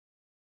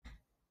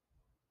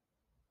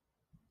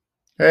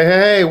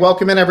Hey,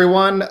 welcome in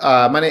everyone.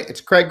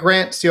 It's Craig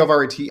Grant, CEO of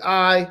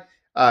RETI.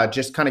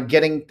 Just kind of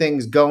getting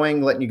things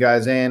going, letting you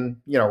guys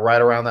in, right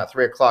around that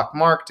 3 o'clock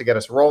mark to get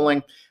us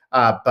rolling.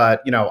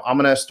 But I'm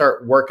going to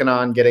start working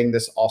on getting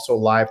this also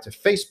live to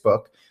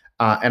Facebook.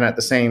 And at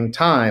the same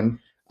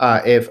time,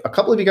 if a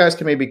couple of you guys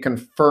can maybe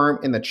confirm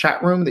in the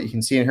chat room that you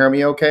can see and hear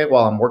me okay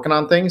while I'm working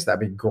on things, that'd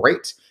be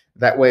great.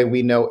 That way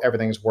we know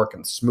everything's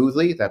working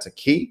smoothly. That's a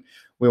key.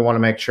 We want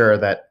to make sure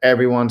that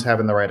everyone's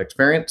having the right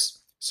experience.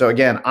 So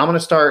again, I'm going to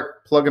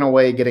start plugging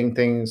away, getting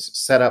things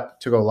set up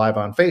to go live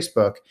on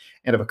Facebook.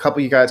 And if a couple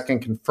of you guys can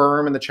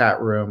confirm in the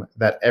chat room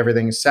that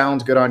everything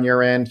sounds good on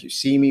your end, you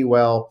see me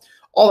well,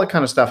 all that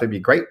kind of stuff, it'd be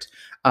great.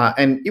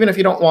 And even if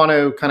you don't want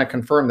to kind of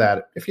confirm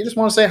that, if you just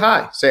want to say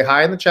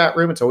hi in the chat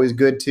room. It's always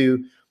good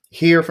to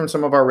hear from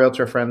some of our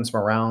realtor friends from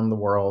around the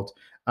world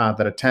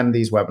that attend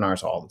these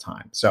webinars all the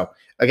time. So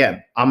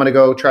again, I'm going to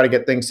go try to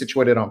get things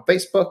situated on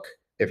Facebook.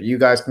 If you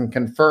guys can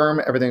confirm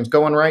everything's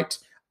going right,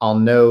 I'll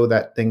know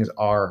that things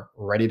are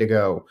ready to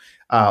go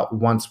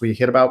once we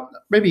hit about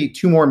maybe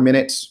 2 more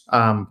minutes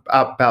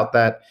about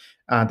that.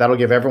 That'll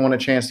give everyone a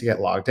chance to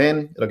get logged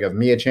in. It'll give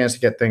me a chance to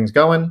get things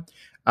going.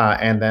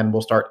 And then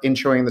we'll start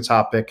introing the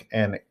topic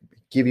and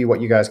give you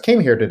what you guys came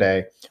here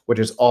today, which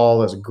is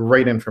all this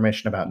great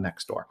information about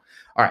Nextdoor.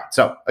 All right,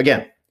 so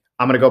again,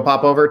 I'm going to go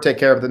pop over, take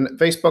care of the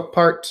Facebook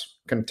part.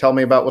 Can tell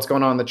me about what's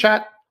going on in the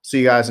chat. See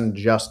you guys in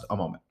just a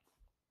moment.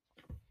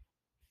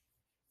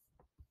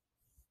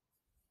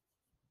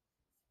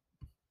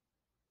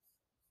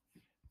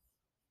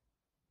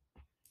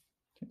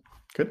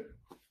 Good.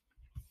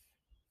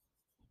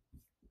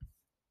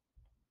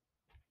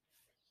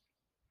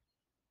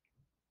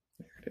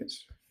 There it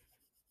is.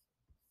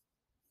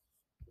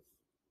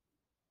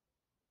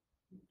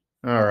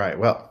 All right,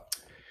 well,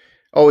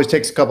 always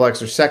takes a couple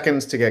extra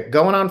seconds to get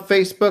going on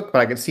Facebook, but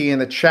I can see in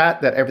the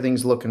chat that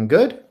everything's looking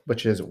good,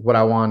 which is what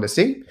I wanted to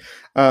see.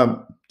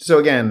 So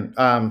again,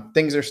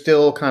 things are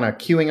still kind of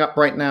queuing up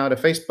right now to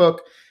Facebook.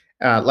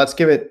 Let's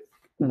give it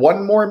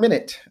 1 more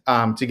minute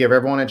to give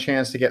everyone a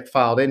chance to get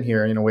filed in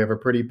here. We have a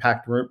pretty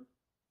packed room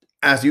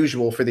as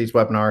usual for these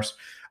webinars,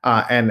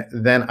 and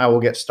then I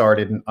will get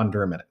started in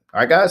under a minute. All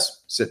right,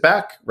 guys, sit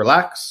back,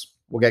 relax.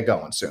 We'll get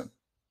going soon.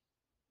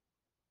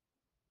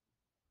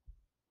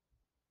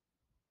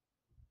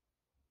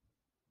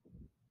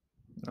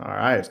 All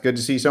right, it's good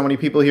to see so many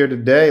people here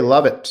today.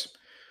 Love it.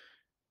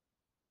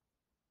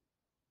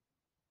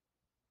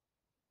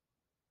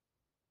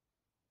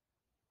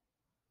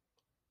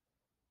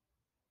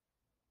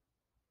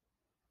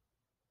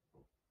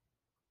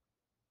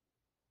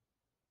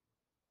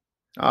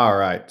 All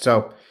right,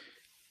 so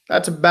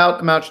that's about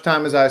the amount of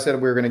time, as I said,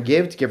 we were going to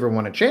give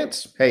everyone a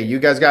chance. Hey, you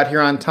guys got here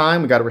on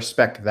time. We got to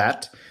respect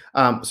that.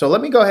 So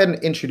let me go ahead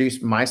and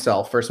introduce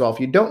myself. First of all, if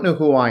you don't know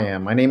who I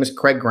am, my name is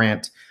Craig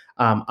Grant.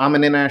 I'm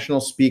an international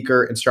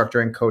speaker,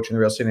 instructor, and coach in the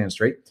real estate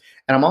industry.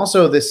 And I'm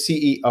also the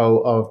CEO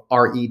of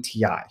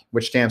RETI,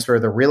 which stands for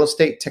the Real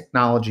Estate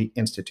Technology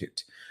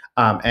Institute.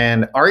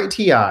 And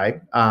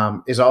RETI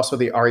is also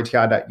the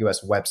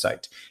reti.us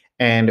website.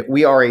 And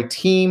we are a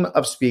team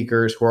of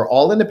speakers who are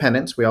all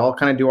independents. We all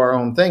kind of do our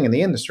own thing in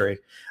the industry.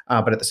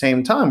 But at the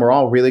same time, we're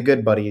all really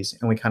good buddies.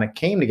 And we kind of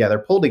came together,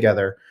 pulled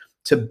together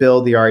to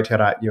build the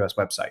reti.us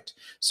website.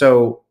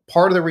 So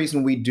part of the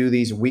reason we do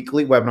these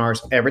weekly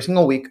webinars every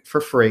single week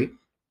for free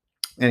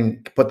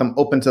and put them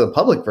open to the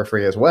public for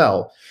free as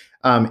well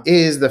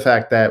is the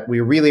fact that we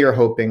really are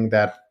hoping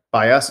that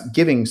by us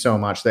giving so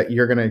much that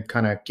you're going to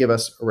kind of give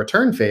us a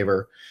return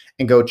favor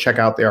and go check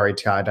out the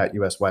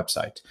reti.us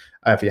website.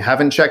 If you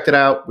haven't checked it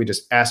out, we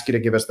just ask you to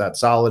give us that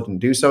solid and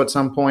do so at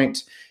some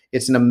point.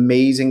 It's an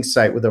amazing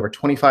site with over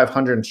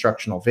 2,500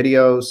 instructional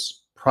videos,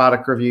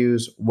 product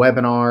reviews,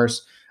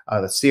 webinars,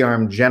 the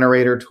CRM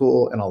generator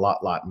tool, and a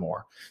lot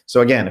more.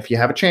 So again, if you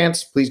have a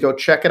chance, please go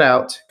check it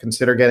out.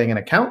 Consider getting an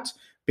account,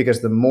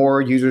 because the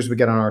more users we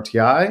get on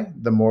RTI,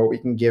 the more we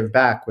can give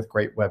back with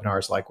great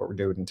webinars like what we're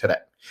doing today.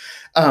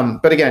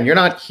 But again, you're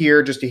not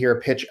here just to hear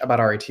a pitch about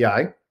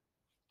RTI.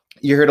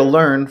 You're here to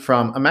learn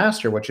from a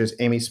master, which is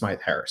Amy Smythe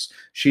Harris.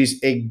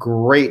 She's a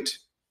great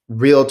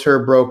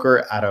realtor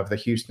broker out of the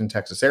Houston,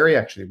 Texas area,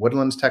 actually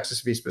Woodlands, Texas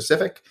to be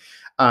specific.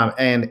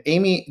 And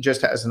Amy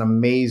just has an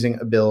amazing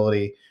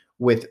ability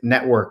with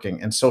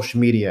networking and social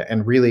media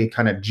and really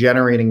kind of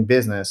generating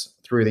business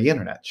through the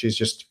internet. She's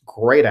just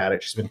great at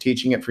it. She's been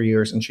teaching it for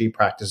years, and she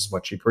practices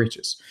what she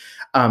preaches.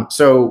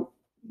 So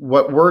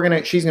what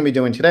she's gonna be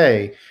doing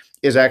today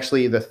is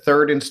actually the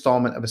 3rd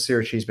installment of a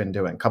series she's been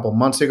doing. A couple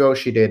months ago,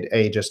 she did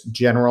a just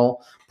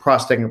general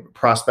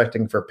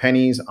prospecting for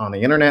pennies on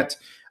the internet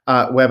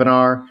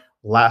webinar.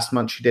 Last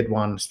month, she did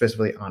one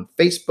specifically on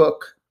Facebook.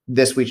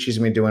 This week, she's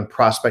gonna be doing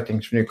prospecting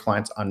for new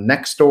clients on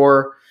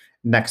Nextdoor.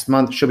 Next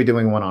month, she'll be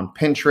doing one on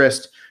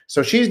Pinterest.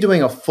 So she's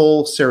doing a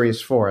full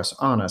series for us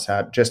on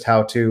just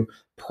how to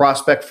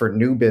prospect for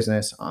new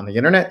business on the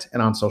internet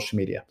and on social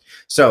media.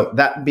 So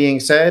that being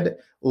said,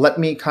 let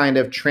me kind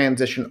of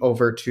transition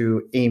over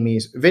to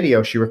Amy's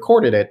video. She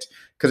recorded it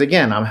because,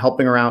 again, I'm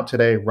helping her out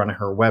today running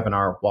her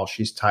webinar while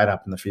she's tied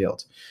up in the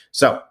field.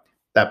 So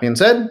That being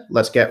said,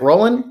 let's get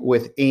rolling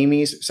with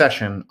Amy's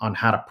session on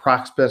how to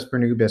prospect for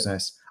new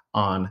business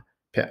on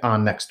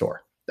Nextdoor.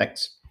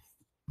 Thanks.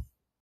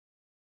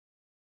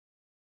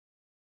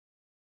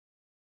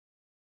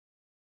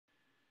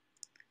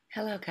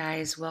 Hello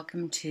guys,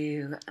 welcome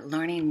to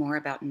learning more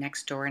about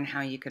Nextdoor and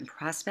how you can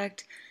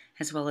prospect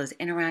as well as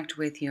interact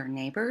with your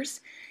neighbors.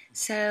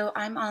 So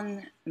I'm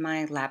on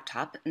my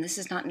laptop, and this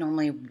is not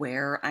normally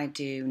where I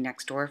do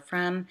Nextdoor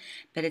from,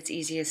 but it's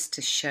easiest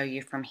to show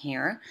you from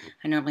here.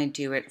 I normally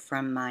do it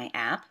from my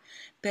app,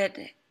 but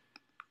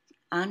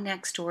on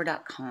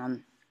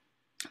nextdoor.com,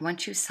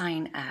 once you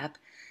sign up,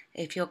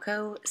 if you'll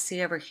go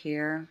see over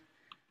here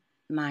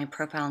my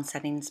profile and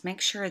settings,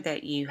 make sure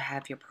that you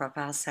have your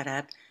profile set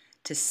up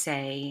to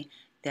say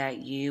that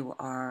you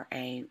are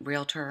a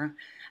realtor.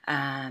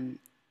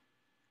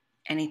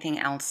 Anything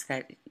else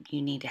that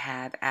you need to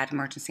have, add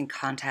emergency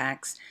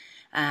contacts,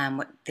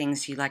 what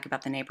things you like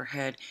about the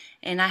neighborhood.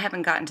 And I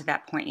haven't gotten to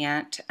that point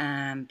yet,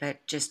 but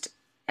just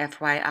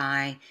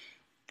FYI,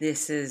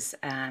 this is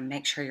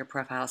make sure your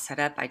profile is set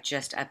up. I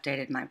just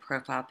updated my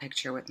profile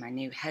picture with my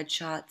new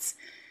headshots.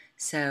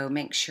 So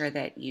make sure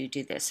that you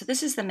do this. So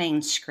this is the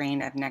main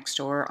screen of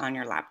Nextdoor on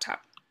your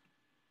laptop,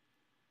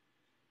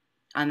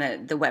 on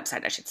the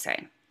website, I should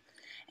say.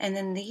 And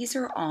then these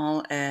are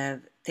all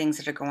of things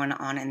that are going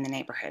on in the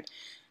neighborhood.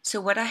 So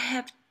what I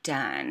have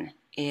done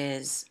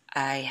is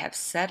I have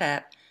set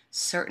up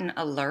certain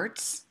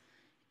alerts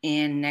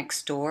in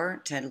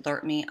Nextdoor to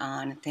alert me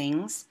on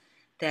things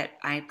that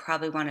I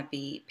probably want to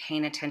be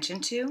paying attention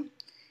to,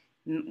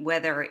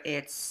 whether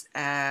it's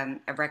a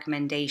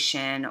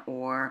recommendation,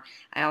 or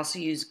I also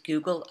use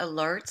Google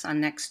Alerts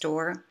on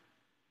Nextdoor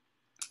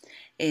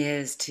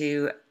is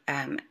to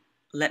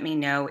let me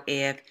know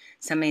if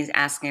somebody's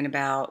asking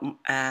about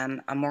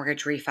a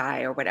mortgage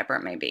refi or whatever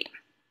it may be.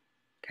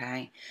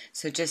 Okay,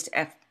 so just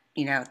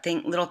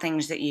little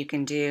things that you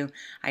can do.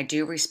 I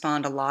do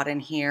respond a lot in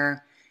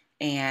here,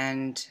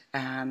 and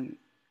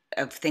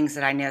of things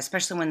that I know,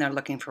 especially when they're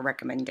looking for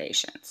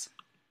recommendations.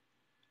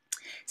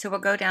 So we'll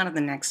go down to the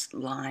next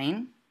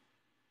line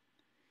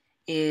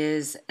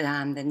is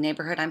the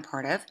neighborhood I'm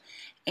part of.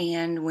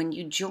 And when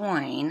you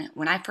join,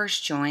 when I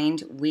first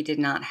joined, we did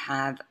not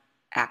have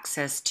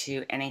access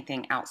to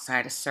anything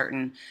outside a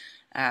certain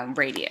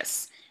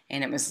radius.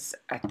 And it was,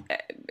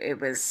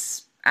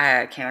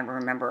 I can't even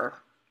remember,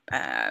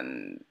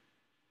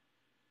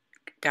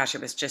 gosh,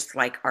 it was just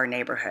like our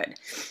neighborhood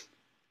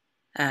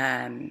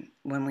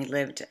when we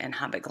lived in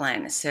Hobbit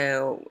Glen.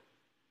 So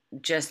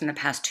just in the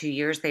past 2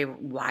 years, they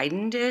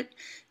widened it.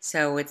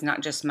 So it's not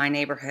just my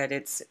neighborhood,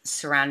 it's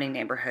surrounding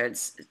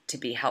neighborhoods to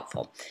be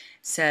helpful.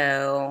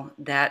 So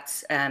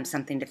that's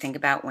something to think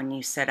about when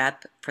you set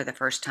up for the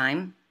first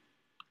time.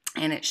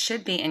 And it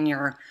should be in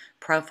your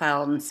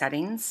profile and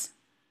settings,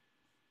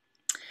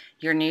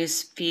 your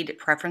news feed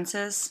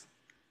preferences,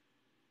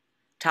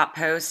 top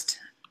post,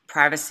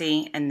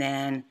 privacy, and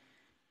then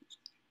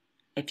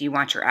if you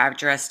want your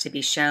address to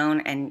be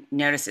shown, and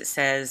notice it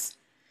says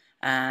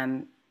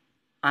on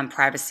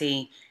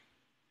privacy,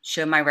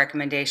 show my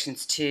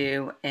recommendations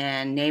to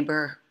and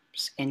neighbors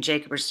in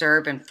Jacob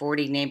Reserve and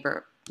 40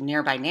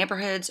 nearby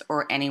neighborhoods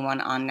or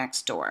anyone on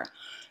Nextdoor.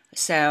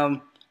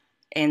 So,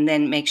 and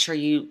then make sure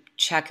you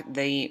check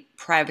the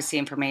privacy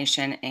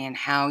information and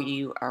how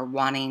you are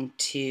wanting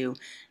to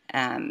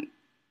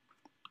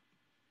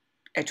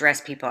address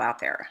people out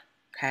there.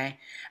 Okay.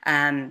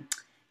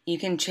 You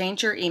can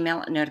change your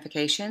email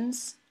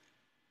notifications.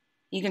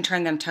 You can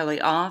turn them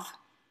totally off.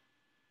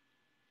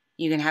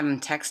 You can have them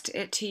text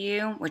it to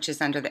you, which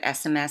is under the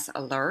SMS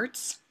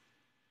alerts.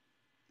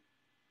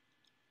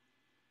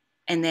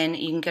 And then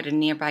you can go to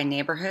nearby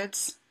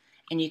neighborhoods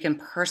and you can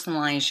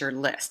personalize your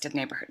list of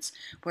neighborhoods.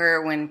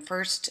 Where when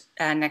first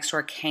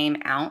Nextdoor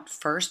came out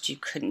first, you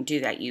couldn't do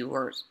that. You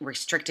were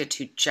restricted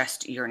to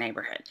just your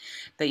neighborhood.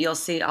 But you'll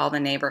see all the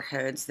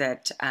neighborhoods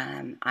that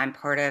I'm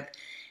part of.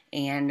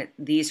 And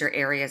these are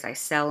areas I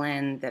sell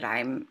in, that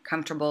I'm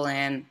comfortable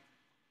in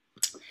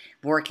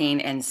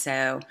working, and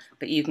so,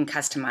 but you can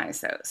customize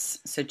those.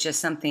 So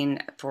just something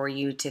for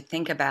you to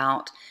think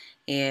about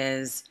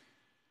is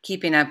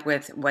keeping up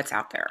with what's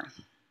out there.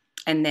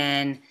 And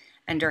then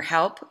under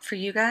help for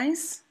you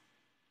guys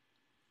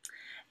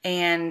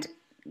and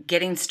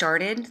getting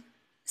started.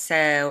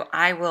 So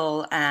I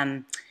will,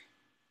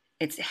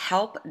 it's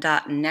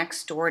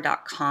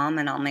help.nextdoor.com,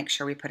 and I'll make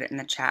sure we put it in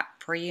the chat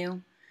for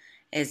you,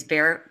 is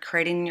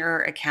creating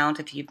your account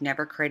if you've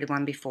never created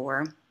one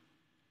before.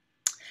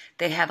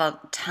 They have a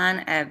ton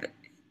of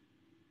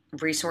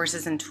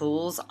resources and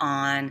tools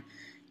on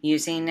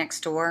using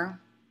Nextdoor.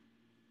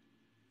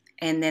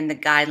 And then the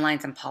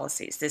guidelines and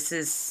policies. This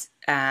is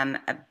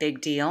a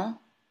big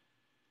deal.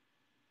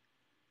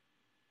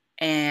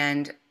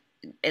 And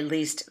at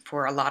least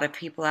for a lot of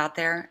people out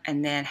there.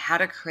 And then how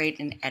to create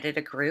and edit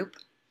a group.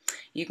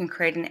 You can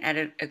create and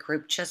edit a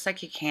group just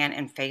like you can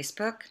in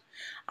Facebook.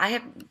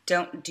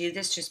 Don't do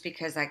this just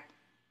because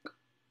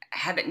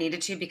haven't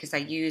needed to because I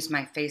use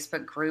my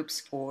Facebook groups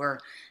for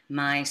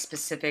my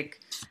specific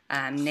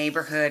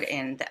neighborhood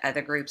and the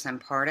other groups I'm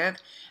part of.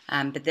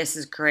 But this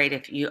is great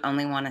if you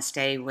only want to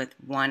stay with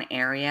one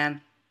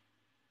area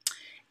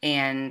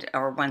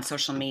or one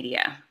social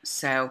media.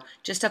 So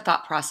just a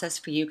thought process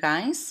for you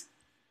guys.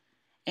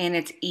 And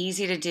it's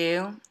easy to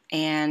do.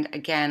 And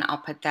again, I'll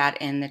put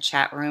that in the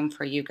chat room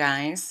for you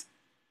guys.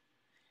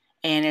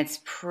 And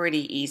it's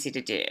pretty easy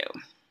to do.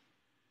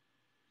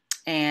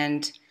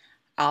 And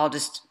I'll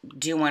just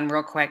do one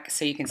real quick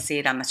so you can see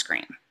it on the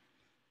screen.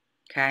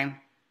 Okay.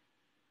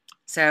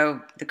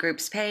 So the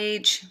groups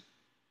page.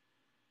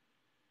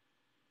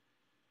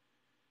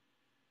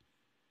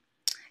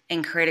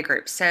 And create a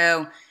group.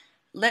 So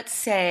let's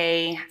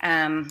say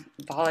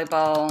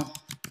volleyball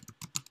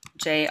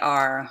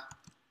JR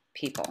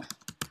people.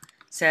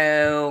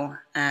 So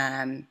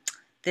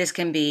this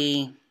can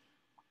be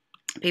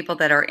people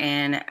that are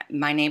in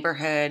my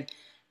neighborhood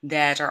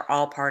that are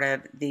all part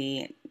of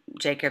the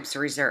Jacobs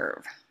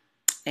Reserve.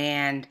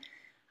 And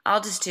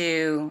I'll just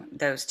do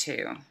those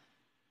two.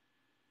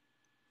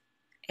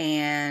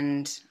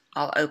 And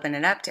I'll open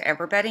it up to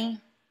everybody.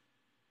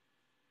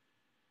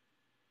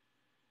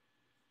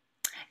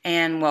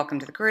 And welcome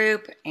to the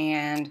group.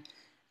 And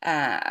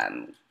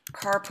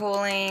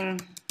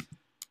carpooling.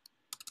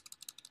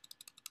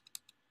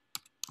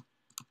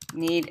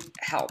 Need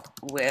help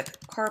with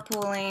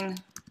carpooling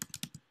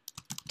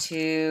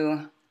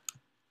to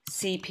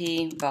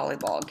CP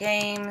volleyball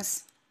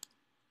games.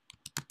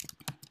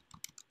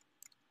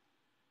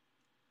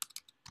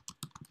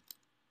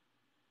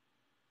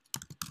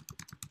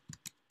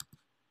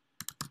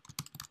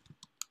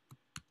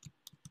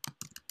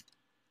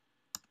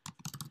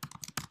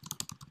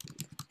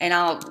 And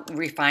I'll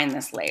refine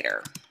this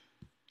later,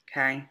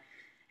 okay?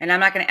 And I'm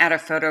not going to add a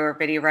photo or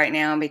video right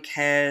now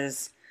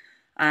because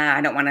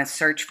I don't want to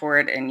search for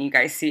it and you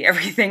guys see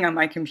everything on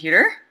my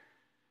computer,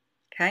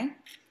 okay?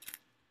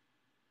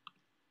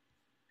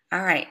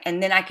 All right,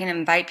 and then I can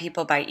invite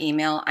people by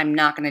email. I'm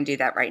not going to do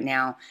that right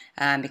now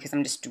because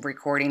I'm just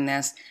recording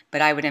this,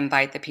 but I would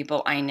invite the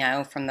people I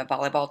know from the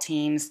volleyball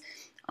teams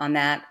on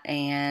that,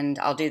 and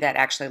I'll do that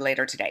actually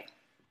later today.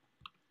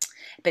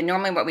 But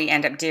normally what we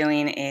end up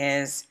doing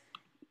is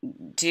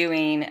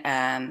doing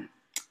a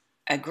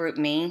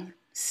GroupMe.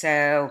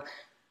 So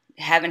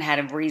haven't had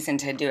a reason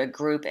to do a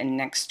group in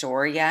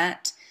Nextdoor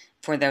yet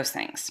for those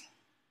things.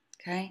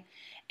 Okay.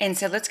 And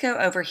so let's go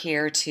over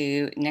here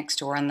to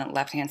Nextdoor on the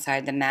left-hand side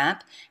of the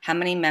map. How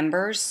many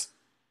members?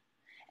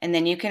 And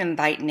then you can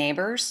invite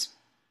neighbors.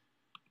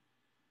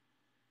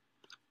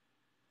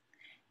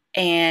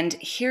 And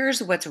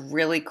here's what's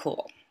really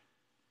cool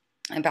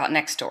about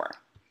Nextdoor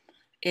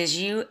is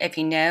if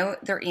you know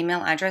their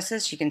email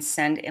addresses, you can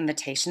send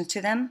invitations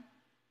to them.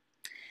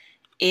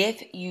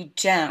 If you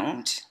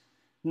don't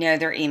know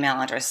their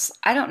email address,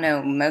 I don't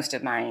know most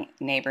of my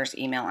neighbors'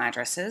 email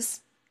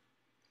addresses.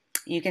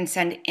 You can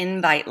send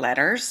invite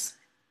letters.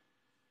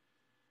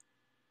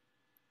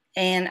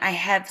 And I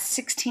have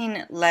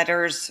 16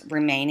 letters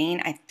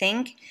remaining. I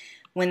think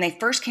when they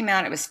first came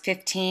out, it was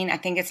 15. I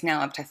think it's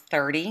now up to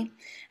 30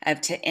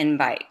 to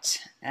invite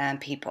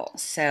people.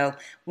 So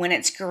when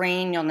it's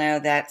green, you'll know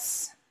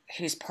that's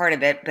who's part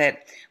of it. But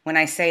when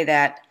I say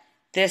that,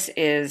 this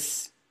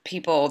is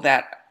people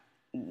that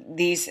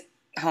these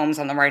homes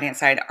on the right-hand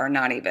side are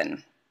not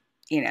even,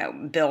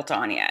 built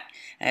on yet.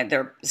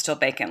 They're still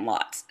vacant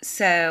lots.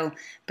 So,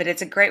 but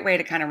it's a great way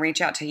to kind of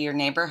reach out to your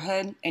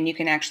neighborhood, and you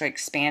can actually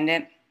expand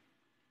it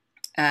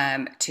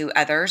to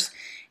others.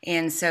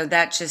 And so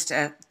that's just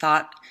a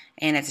thought,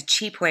 and it's a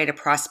cheap way to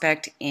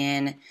prospect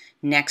in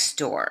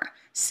Nextdoor.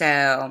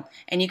 So,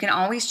 and you can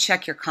always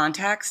check your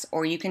contacts,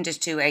 or you can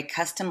just do a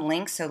custom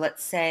link. So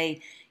let's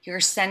say you're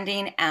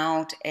sending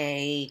out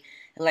a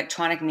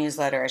electronic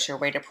newsletter as your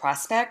way to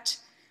prospect.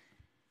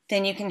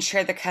 Then you can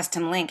share the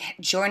custom link.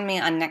 Join me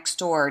on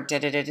Nextdoor,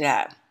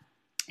 da-da-da-da.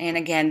 And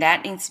again,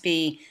 that needs to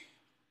be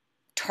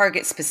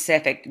target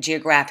specific,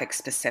 geographic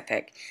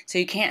specific. So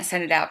you can't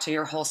send it out to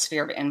your whole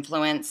sphere of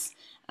influence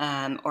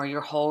or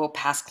your whole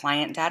past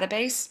client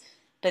database,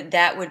 but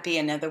that would be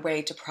another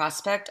way to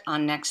prospect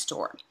on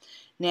Nextdoor.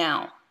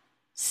 Now,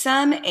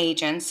 some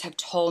agents have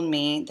told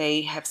me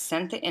they have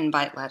sent the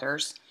invite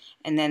letters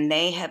and then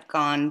they have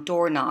gone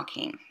door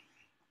knocking.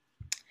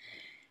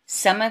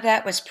 Some of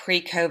that was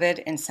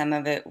pre-COVID and some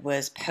of it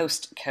was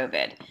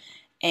post-COVID.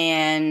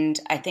 And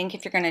I think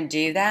if you're going to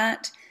do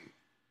that,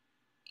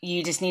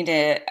 you just need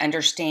to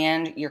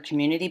understand your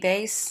community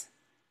base.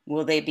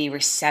 Will they be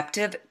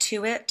receptive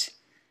to it?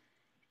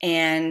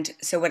 And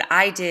so what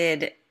I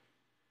did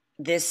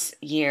this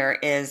year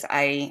is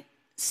I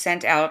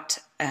sent out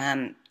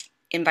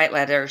invite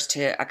letters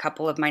to a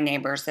couple of my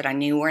neighbors that I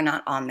knew were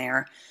not on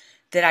there,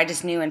 that I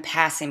just knew in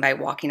passing by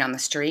walking on the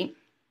street.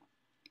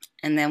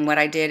 And then what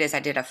I did is I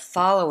did a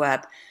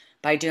follow-up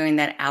by doing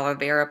that aloe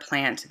vera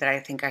plant that I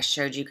think I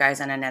showed you guys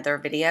in another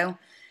video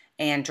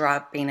and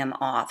dropping them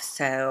off.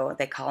 So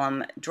they call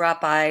them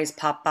drop-bys,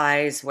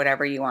 pop-bys,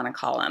 whatever you want to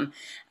call them,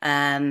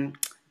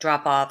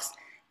 drop-offs.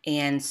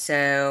 And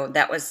so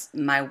that was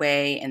my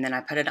way. And then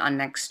I put it on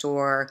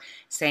Nextdoor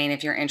saying,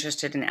 if you're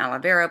interested in aloe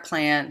vera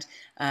plant,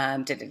 da,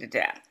 da, da,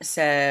 da.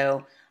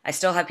 So I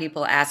still have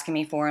people asking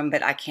me for them,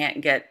 but I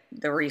can't get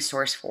the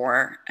resource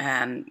for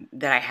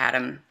that I had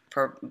them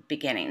for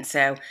beginning.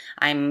 So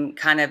I'm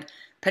kind of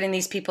putting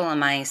these people on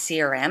my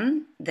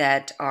CRM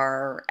that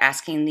are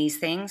asking these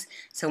things.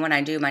 So when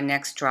I do my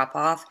next drop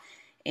off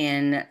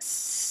in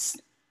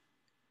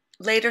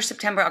later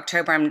September,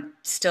 October, I'm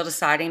still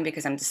deciding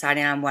because I'm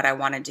deciding on what I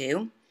want to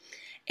do.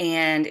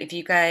 And if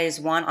you guys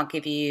want, I'll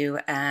give you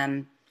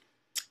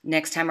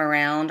next time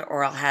around,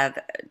 or I'll have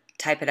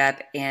type it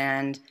up.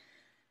 And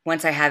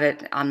once I have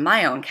it on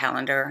my own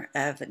calendar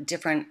of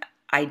different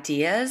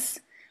ideas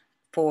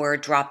for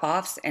drop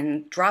offs,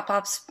 and drop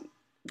offs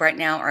right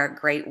now are a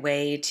great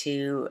way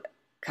to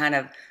kind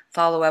of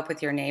follow up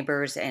with your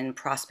neighbors and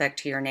prospect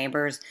to your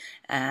neighbors.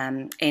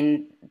 And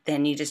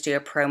then you just do a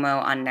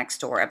promo on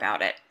Nextdoor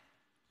about it.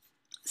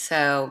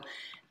 So,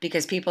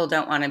 because people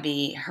don't want to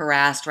be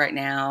harassed right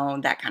now,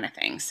 that kind of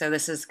thing. So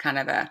this is kind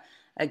of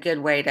a good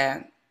way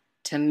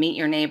to meet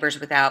your neighbors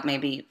without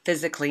maybe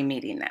physically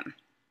meeting them.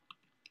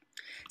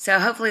 So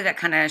hopefully that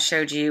kind of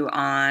showed you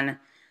on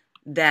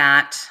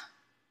that.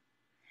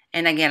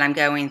 And again, I'm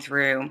going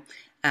through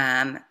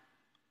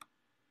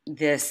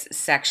this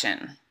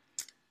section.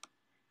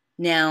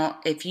 Now,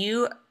 if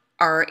you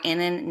are in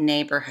a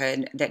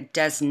neighborhood that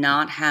does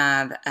not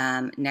have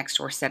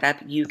Nextdoor set up,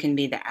 you can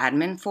be the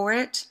admin for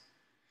it,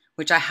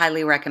 which I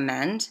highly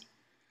recommend.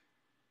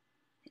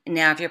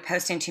 Now, if you're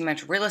posting too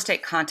much real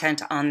estate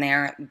content on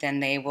there, then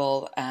they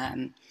will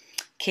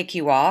kick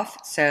you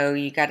off. So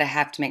you got to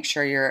have to make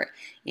sure you're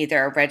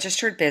either a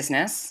registered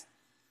business.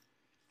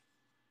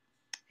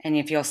 And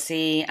if you'll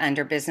see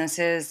under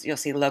businesses, you'll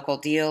see local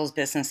deals,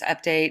 business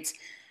updates,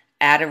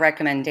 add a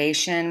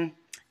recommendation,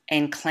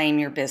 and claim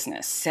your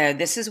business. So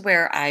this is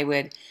where I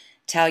would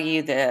tell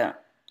you the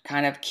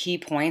kind of key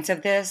points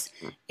of this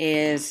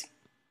is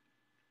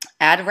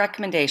add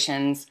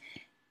recommendations.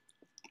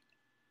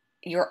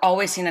 You're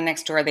always seeing a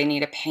Nextdoor, they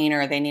need a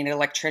painter, they need an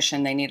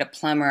electrician, they need a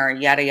plumber,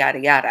 yada, yada,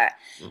 yada.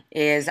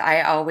 Is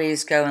I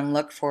always go and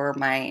look for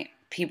my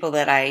people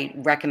that I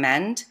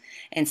recommend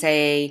and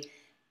say,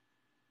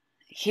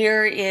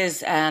 here is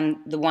the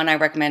one I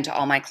recommend to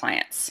all my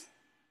clients.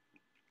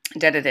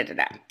 Da, da, da, da,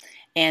 da.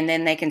 And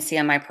then they can see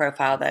on my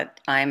profile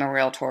that I'm a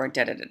realtor,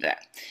 da, da, da, da.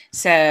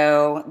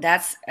 So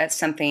that's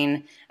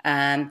something,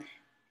 and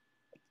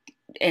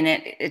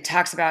it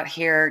talks about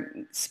here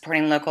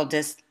supporting local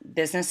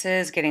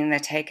businesses, getting the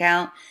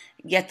takeout.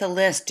 Get the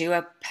list, do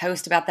a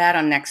post about that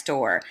on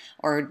Nextdoor,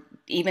 or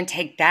even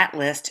take that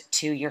list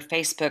to your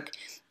Facebook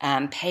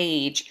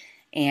page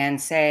and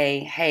say,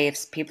 hey,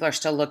 if people are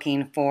still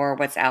looking for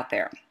what's out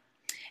there.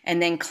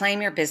 And then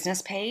claim your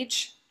business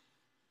page.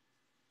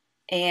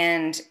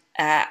 And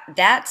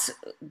that's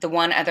the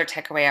one other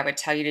takeaway I would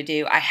tell you to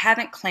do. I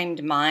haven't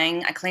claimed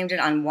mine. I claimed it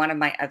on one of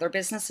my other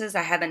businesses.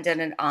 I haven't done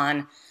it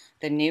on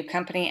the new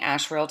company,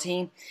 Ash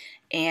Realty,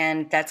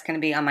 and that's going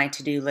to be on my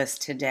to-do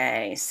list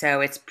today.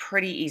 So it's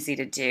pretty easy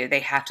to do. They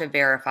have to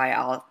verify,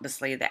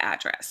 obviously, the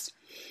address.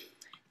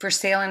 For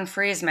sale and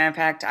free, as a matter of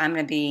fact, I'm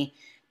going to be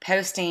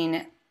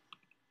posting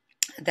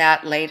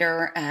that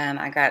later.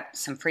 I got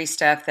some free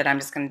stuff that I'm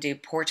just going to do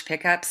porch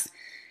pickups.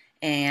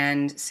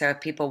 And so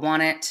if people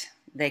want it,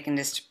 they can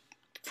just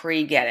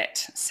free get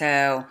it.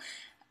 So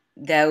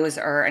those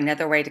are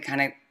another way to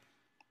kind of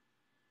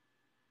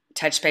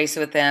touch base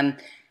with them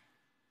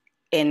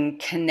and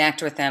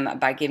connect with them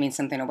by giving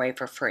something away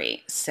for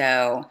free.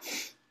 So,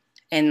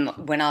 and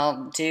when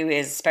I'll do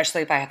is,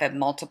 especially if I have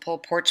multiple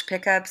porch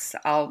pickups,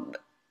 I'll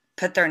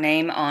put their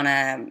name on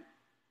a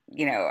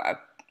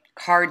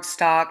card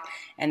stock,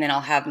 and then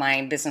I'll have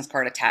my business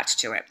card attached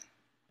to it.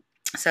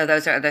 So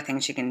those are other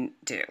things you can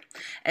do.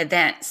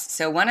 Events.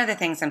 So one of the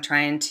things I'm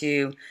trying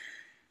to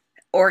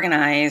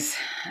organize,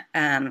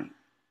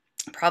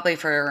 probably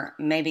for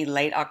maybe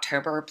late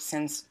October,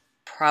 since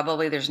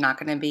probably there's not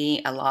going to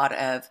be a lot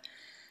of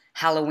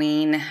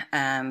Halloween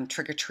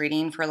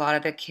trick-or-treating for a lot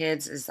of the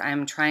kids, is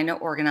I'm trying to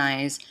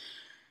organize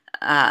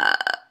food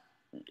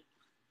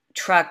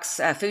trucks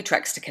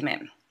to come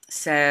in.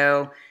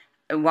 So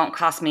it won't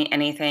cost me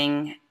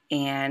anything,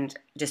 and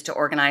just to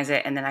organize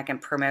it, and then I can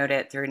promote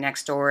it through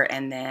Nextdoor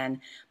and then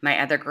my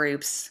other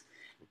groups,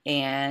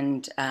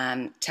 and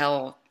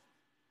tell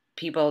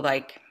people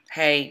like,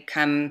 hey,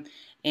 come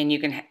and you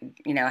can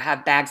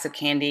have bags of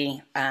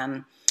candy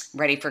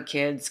ready for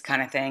kids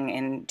kind of thing,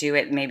 and do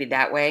it maybe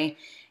that way.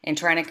 And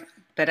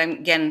but I'm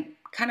again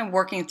kind of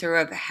working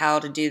through of how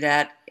to do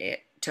that,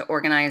 to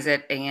organize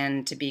it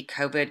and to be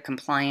COVID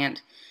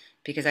compliant,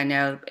 because I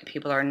know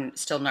people are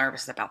still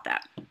nervous about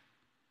that.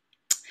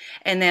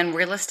 And then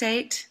real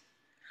estate.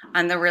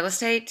 On the real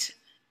estate,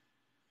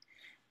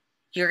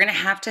 you're going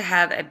to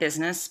have a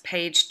business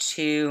page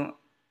to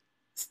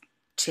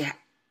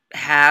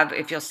have,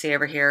 if you'll see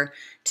over here,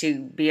 to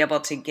be able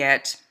to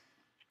get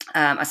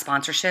a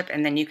sponsorship,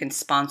 and then you can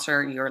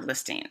sponsor your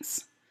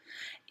listings.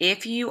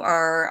 If you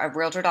are a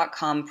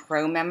Realtor.com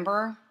Pro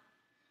member,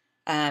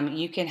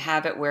 You can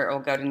have it where it will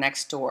go to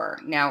next door.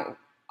 Now,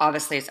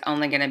 obviously, it's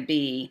only going to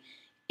be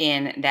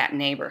in that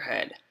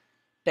neighborhood.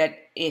 But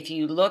if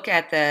you look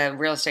at the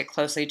real estate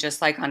closely,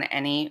 just like on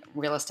any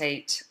real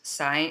estate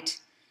site,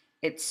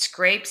 it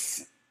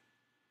scrapes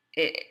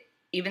it.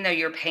 Even though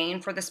you're paying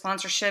for the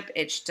sponsorship,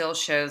 it still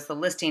shows the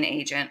listing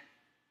agent.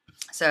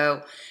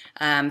 So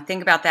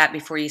think about that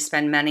before you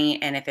spend money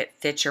and if it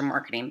fits your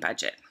marketing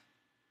budget.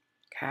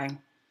 Okay.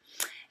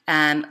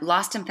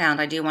 Lost and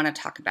found, I do want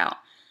to talk about.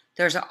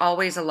 There's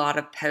always a lot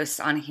of posts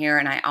on here,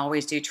 and I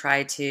always do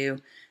try to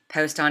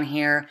post on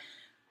here.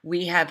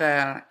 We have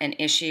an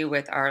issue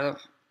with our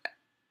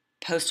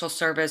postal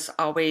service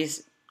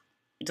always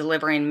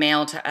delivering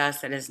mail to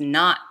us that is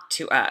not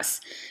to us,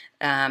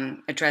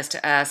 addressed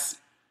to us.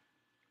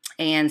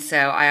 And so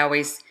I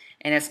always,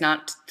 and it's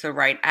not the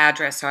right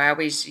address, so I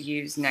always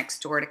use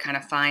Nextdoor to kind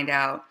of find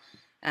out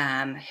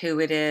who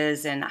it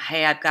is and,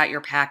 hey, I've got your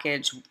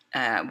package,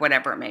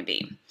 whatever it may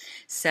be.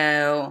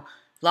 So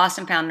lost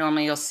and found,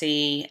 normally you'll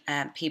see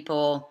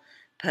people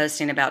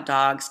posting about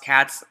dogs,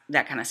 cats,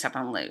 that kind of stuff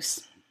on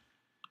Loose.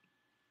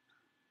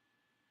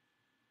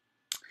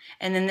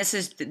 And then this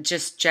is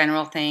just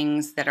general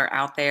things that are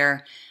out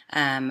there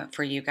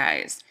for you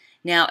guys.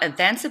 Now,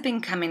 events have been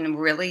becoming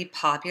really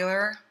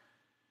popular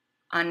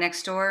on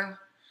Nextdoor.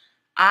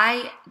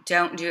 I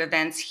don't do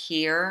events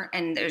here,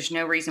 and there's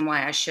no reason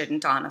why I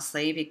shouldn't,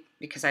 honestly,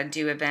 because I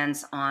do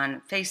events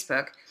on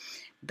Facebook.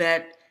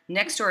 But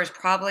Nextdoor is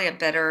probably a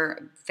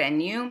better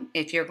venue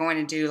if you're going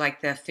to do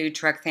like the food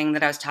truck thing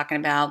that I was talking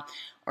about,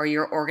 or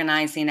you're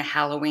organizing a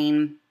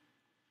Halloween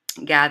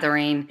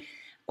gathering,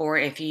 or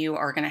if you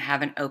are going to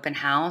have an open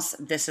house.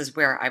 This is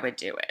where I would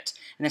do it.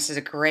 And this is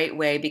a great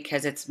way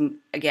because it's,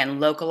 again,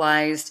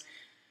 localized.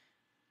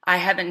 I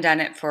haven't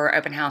done it for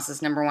open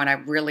houses. Number one, I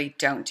really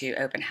don't do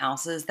open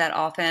houses that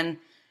often,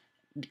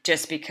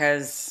 just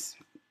because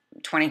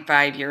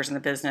 25 years in the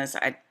business,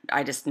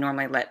 I just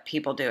normally let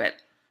people do it.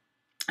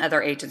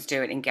 Other agents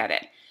do it and get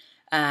it.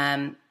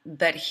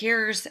 But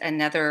here's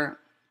another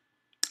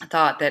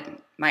thought that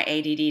my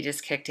ADD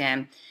just kicked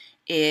in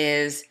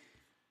is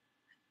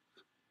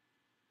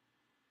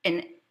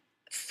a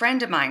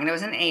friend of mine, and it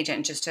was an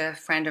agent, just a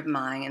friend of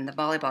mine in the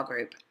volleyball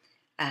group,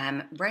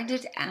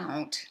 rented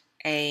out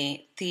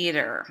a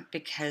theater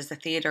because the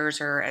theaters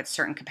are at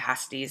certain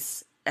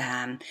capacities,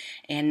 and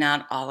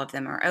not all of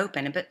them are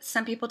open. But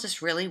some people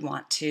just really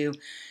want to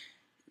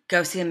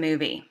go see a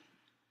movie.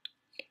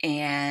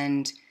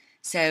 And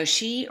so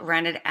she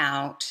rented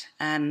out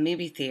a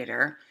movie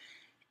theater.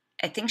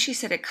 I think she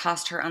said it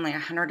cost her only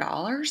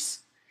 $100.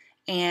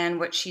 And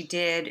what she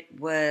did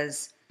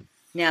was,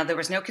 now there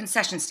was no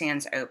concession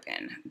stands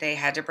open. They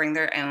had to bring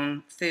their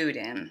own food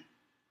in.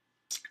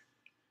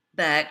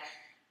 But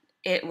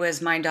it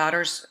was my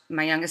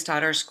youngest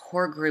daughter's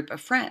core group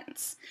of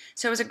friends.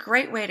 So it was a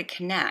great way to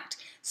connect.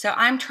 So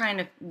I'm trying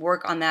to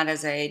work on that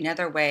as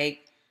another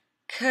way.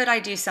 Could I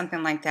do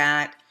something like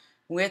that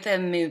with a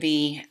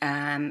movie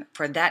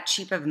for that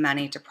cheap of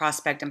money to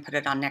prospect and put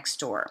it on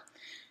Nextdoor?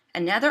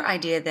 Another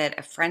idea that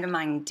a friend of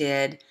mine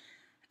did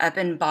up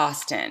in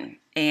Boston,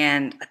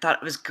 and I thought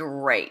it was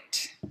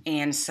great,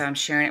 and so I'm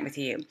sharing it with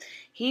you.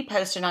 He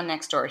posted on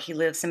Nextdoor. He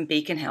lives in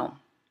Beacon Hill.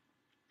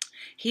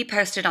 He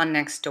posted on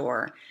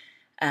Nextdoor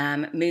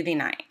movie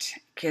night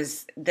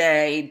because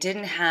they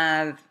didn't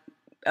have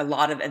a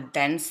lot of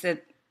events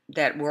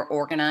that were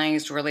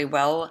organized really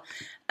well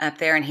up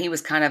there, and he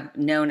was kind of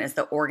known as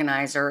the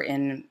organizer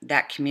in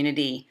that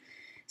community.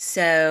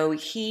 So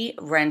he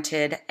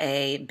rented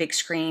a big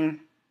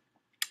screen,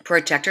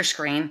 projector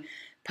screen,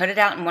 put it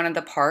out in one of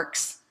the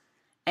parks,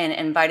 and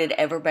invited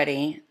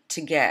everybody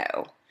to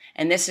go.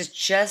 And this is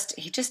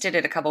he just did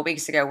it a couple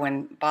weeks ago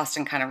when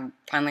Boston kind of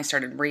finally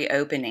started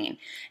reopening.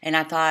 And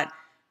I thought,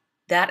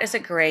 that is a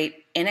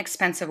great,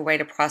 inexpensive way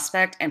to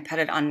prospect and put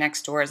it on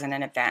Nextdoor as an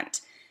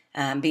event,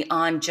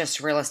 beyond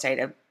just real estate,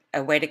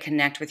 a way to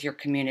connect with your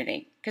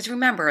community. Because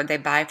remember, they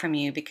buy from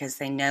you because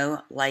they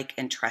know, like,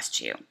 and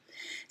trust you.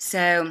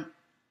 So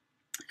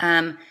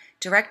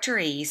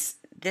directories,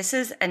 this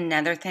is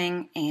another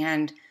thing.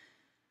 And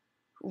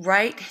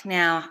right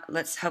now,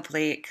 let's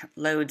hopefully it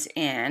loads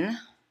in.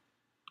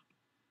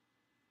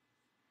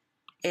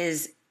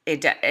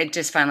 It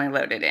just finally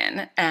loaded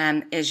in.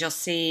 Is you'll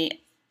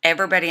see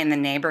everybody in the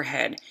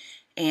neighborhood.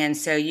 And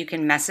so you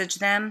can message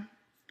them,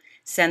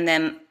 send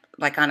them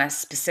like on a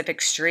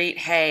specific street,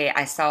 hey,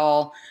 I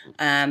saw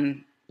a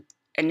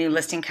new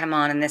listing come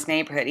on in this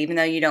neighborhood. Even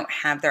though you don't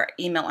have their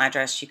email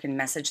address, you can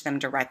message them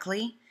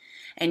directly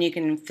and you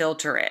can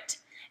filter it.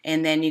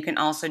 And then you can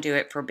also do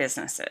it for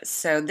businesses.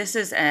 So this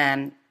is,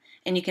 and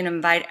you can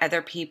invite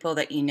other people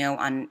that you know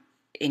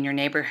in your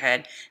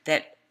neighborhood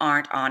that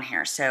aren't on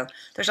here. So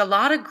there's a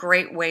lot of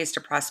great ways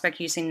to prospect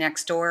using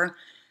Nextdoor.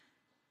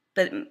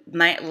 But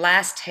my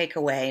last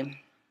takeaway,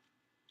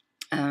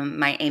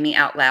 my Amy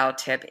Out Loud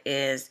tip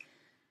is,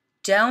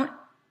 don't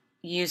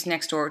use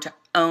Nextdoor to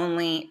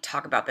only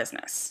talk about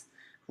business.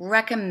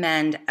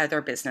 Recommend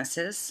other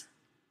businesses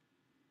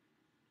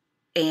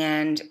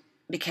and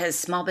because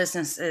small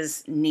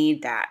businesses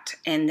need that,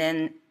 and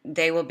then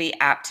they will be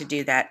apt to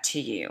do that to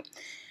you.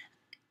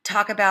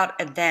 Talk about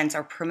events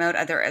or promote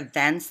other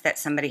events that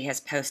somebody has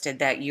posted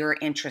that you're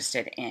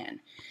interested in.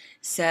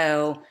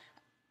 So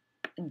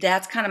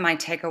that's kind of my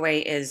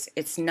takeaway, is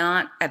it's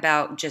not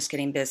about just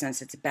getting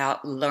business, it's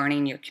about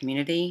learning your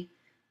community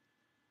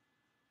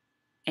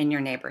and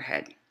your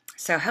neighborhood.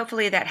 So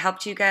hopefully that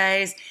helped you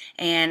guys.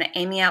 And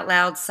Amy Out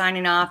Loud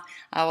signing off.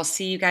 I will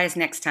see you guys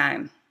next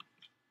time.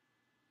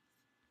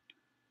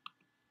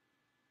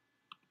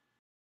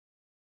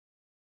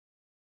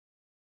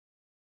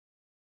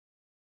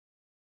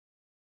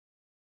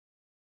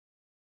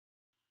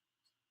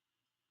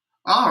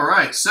 All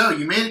right, so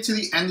you made it to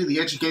the end of the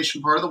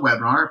education part of the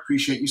webinar. I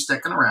appreciate you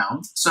sticking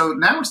around. So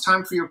now it's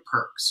time for your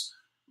perks.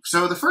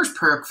 So the first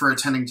perk for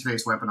attending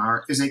today's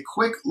webinar is a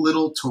quick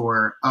little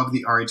tour of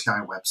the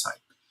RETI website.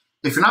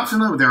 If you're not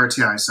familiar with the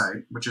RETI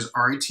site, which is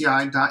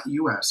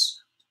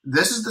reti.us,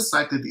 this is the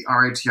site that the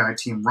RETI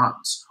team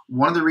runs.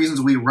 One of the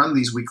reasons we run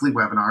these weekly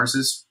webinars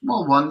is,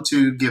 well, one,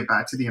 to give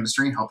back to the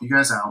industry and help you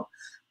guys out.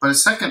 But a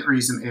second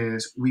reason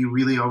is we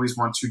really always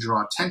want to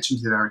draw attention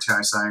to the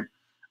RETI site.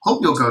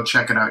 Hope you'll go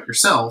check it out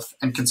yourself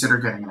and consider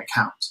getting an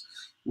account,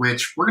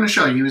 which we're going to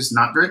show you is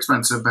not very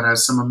expensive, but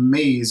has some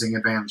amazing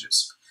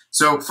advantages.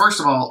 So first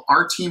of all,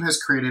 our team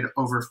has created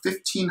over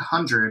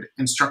 1,500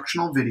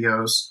 instructional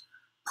videos,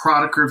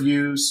 product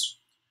reviews,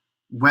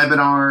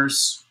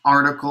 webinars,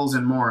 articles,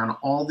 and more on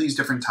all these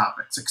different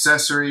topics: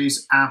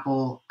 accessories,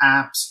 Apple,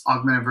 apps,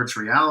 augmented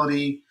virtual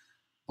reality,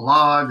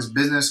 blogs,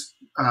 business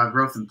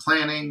growth and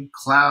planning,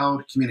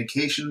 cloud,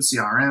 communications,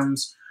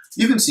 CRMs.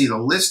 You can see the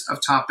list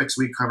of topics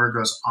we cover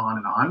goes on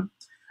and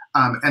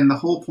on. And the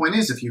whole point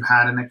is, if you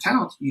had an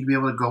account, you'd be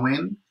able to go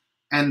in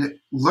and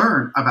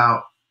learn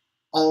about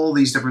all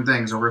these different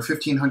things, over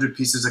 1,500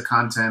 pieces of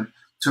content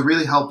to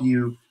really help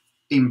you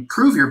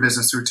improve your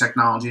business through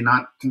technology,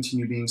 not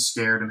continue being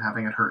scared and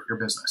having it hurt your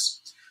business.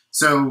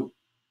 So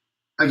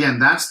again,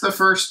 that's the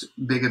first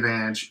big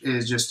advantage,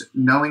 is just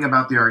knowing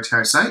about the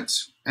RETI site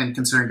and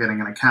considering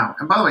getting an account.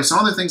 And by the way, some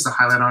other things to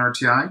highlight on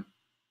RETI,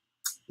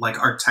 like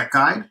our tech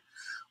guide,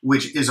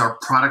 which is our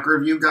product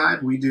review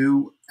guide. We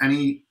do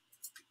any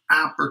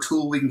app or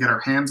tool we can get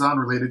our hands on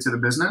related to the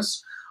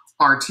business.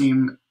 Our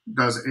team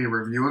does a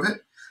review of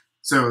it,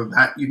 so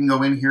that you can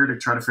go in here to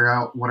try to figure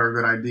out what are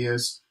good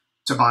ideas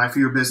to buy for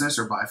your business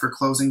or buy for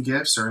closing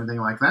gifts or anything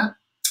like that.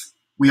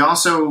 We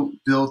also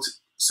built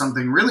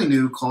something really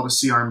new called a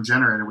CRM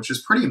generator, which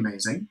is pretty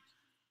amazing.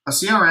 A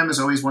CRM is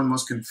always one of the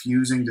most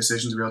confusing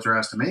decisions a realtor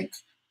has to make.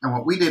 And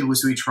what we did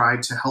was we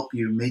tried to help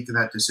you make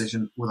that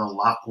decision with a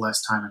lot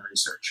less time and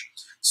research.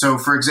 So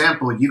for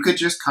example, you could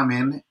just come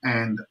in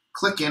and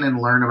click in and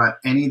learn about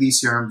any of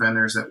these CRM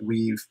vendors that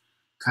we've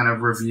kind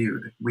of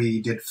reviewed.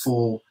 We did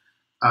full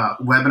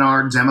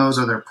webinar demos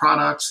of their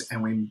products,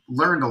 and we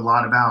learned a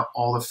lot about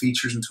all the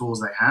features and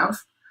tools they have.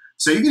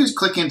 So you can just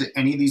click into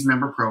any of these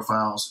member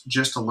profiles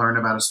just to learn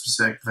about a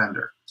specific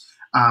vendor.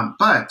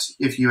 But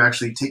if you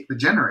actually take the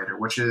generator,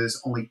 which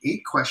is only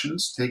 8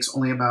 questions, takes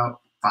only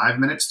about 5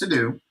 minutes to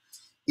do,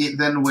 it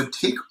then would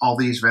take all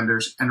these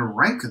vendors and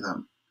rank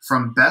them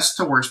from best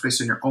to worst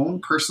based on your own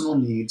personal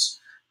needs,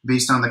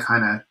 based on the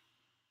kind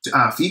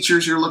of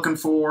features you're looking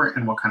for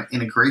and what kind of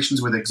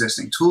integrations with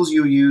existing tools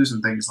you use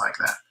and things like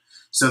that.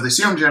 So the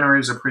CRM generator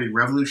is a pretty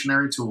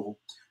revolutionary tool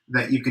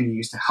that you can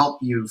use to help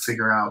you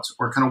figure out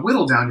or kind of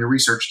whittle down your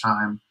research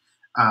time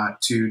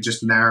to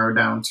just narrow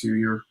down to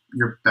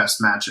your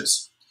best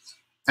matches.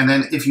 And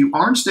then if you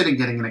are interested in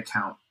getting an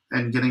account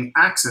and getting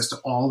access to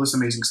all this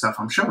amazing stuff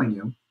I'm showing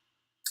you,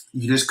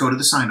 you just go to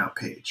the sign up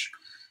page.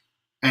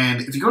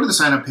 And if you go to the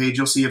sign up page,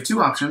 you'll see you have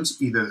 2 options,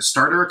 either the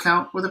starter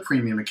account or the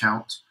premium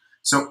account.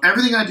 So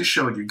everything I just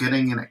showed you,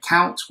 getting an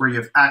account where you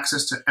have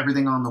access to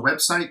everything on the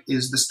website,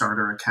 is the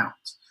starter account.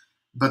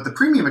 But the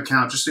premium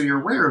account, just so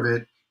you're aware of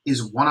it,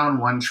 is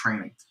one-on-one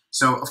training.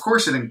 So of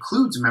course it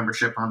includes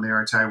membership on the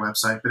RETI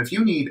website, but if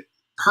you need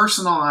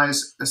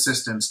personalized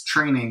assistance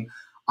training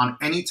on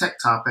any tech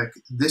topic,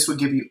 this would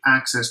give you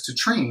access to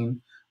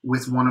train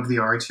with one of the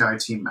RETI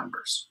team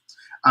members.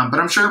 But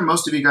I'm sure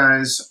most of you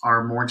guys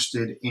are more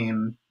interested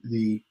in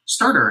the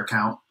starter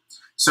account.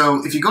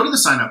 So if you go to the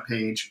sign up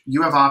page,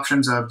 you have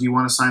options of, do you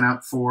want to sign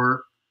up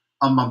for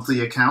a monthly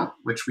account,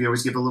 which we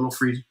always give a little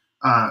free,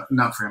 a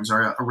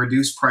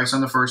reduced price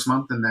on the first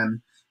month and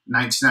then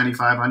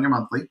 $19.95 on your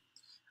monthly.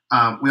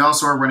 We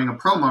also are running a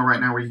promo right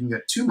now where you can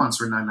get 2 months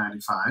for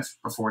 $9.95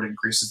 before it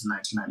increases to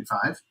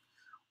 $19.95.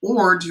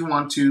 Or do you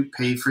want to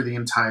pay for the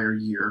entire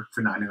year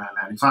for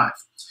 $99.95?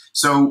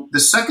 So the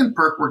second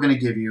perk we're going to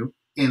give you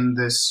in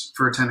this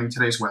for attending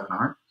today's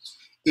webinar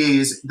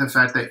is the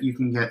fact that you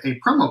can get a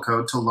promo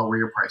code to lower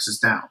your prices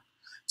down.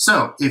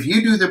 So if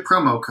you do the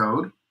promo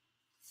code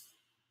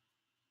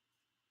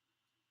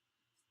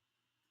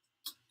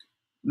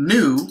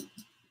new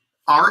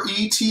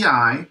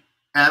RETIMO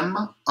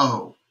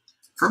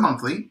for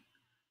monthly,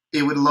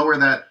 it would lower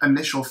that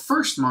initial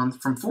first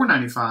month from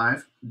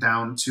 $4.95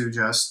 down to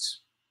just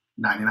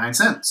 99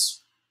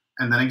 cents.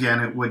 And then again,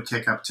 it would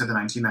kick up to the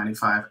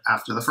 $19.95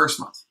 after the first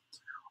month.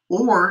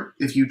 Or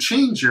if you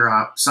change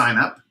your sign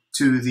up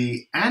to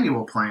the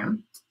annual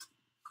plan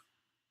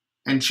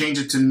and change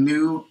it to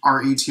new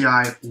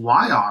RETI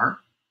YR,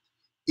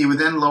 it would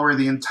then lower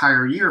the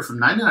entire year from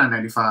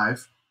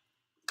 $99.95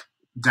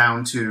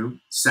 down to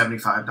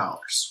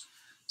 $75.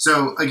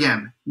 So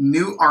again,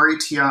 new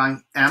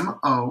RETI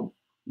MO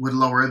would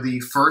lower the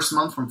first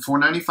month from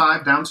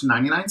 $4.95 down to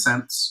 99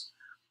 cents,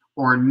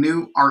 or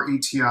new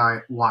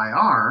RETI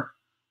YR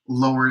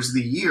lowers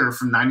the year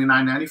from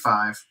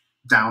 $99.95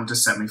 down to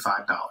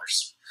 $75.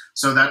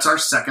 So that's our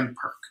second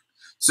perk.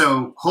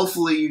 So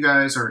hopefully you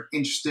guys are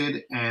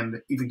interested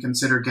and even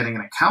consider getting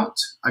an account.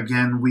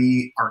 Again,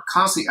 we are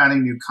constantly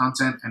adding new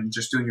content and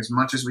just doing as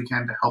much as we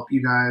can to help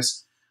you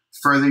guys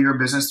further your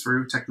business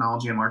through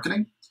technology and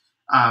marketing.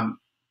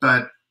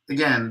 But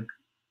again,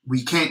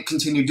 we can't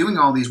continue doing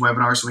all these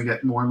webinars so we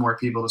get more and more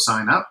people to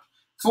sign up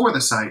for the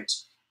site.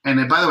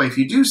 And by the way, if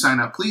you do sign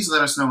up, please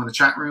let us know in the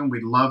chat room.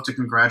 We'd love to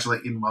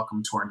congratulate you and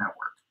welcome to our network.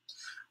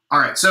 All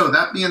right, so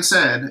that being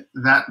said,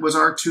 that was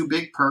our two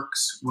big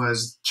perks,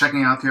 was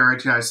checking out the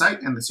RETI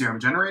site and the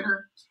CRM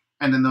generator,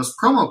 and then those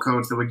promo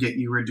codes that would get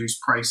you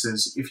reduced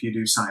prices if you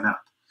do sign up.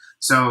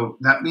 So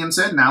that being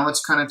said, now let's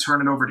kind of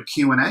turn it over to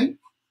Q&A.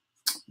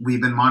 We've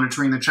been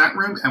monitoring the chat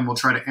room, and we'll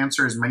try to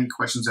answer as many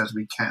questions as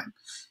we can.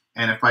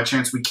 And if by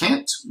chance we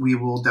can't, we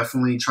will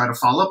definitely try to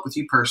follow up with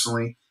you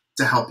personally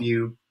to help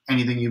you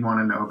anything you want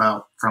to know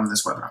about from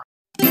this webinar.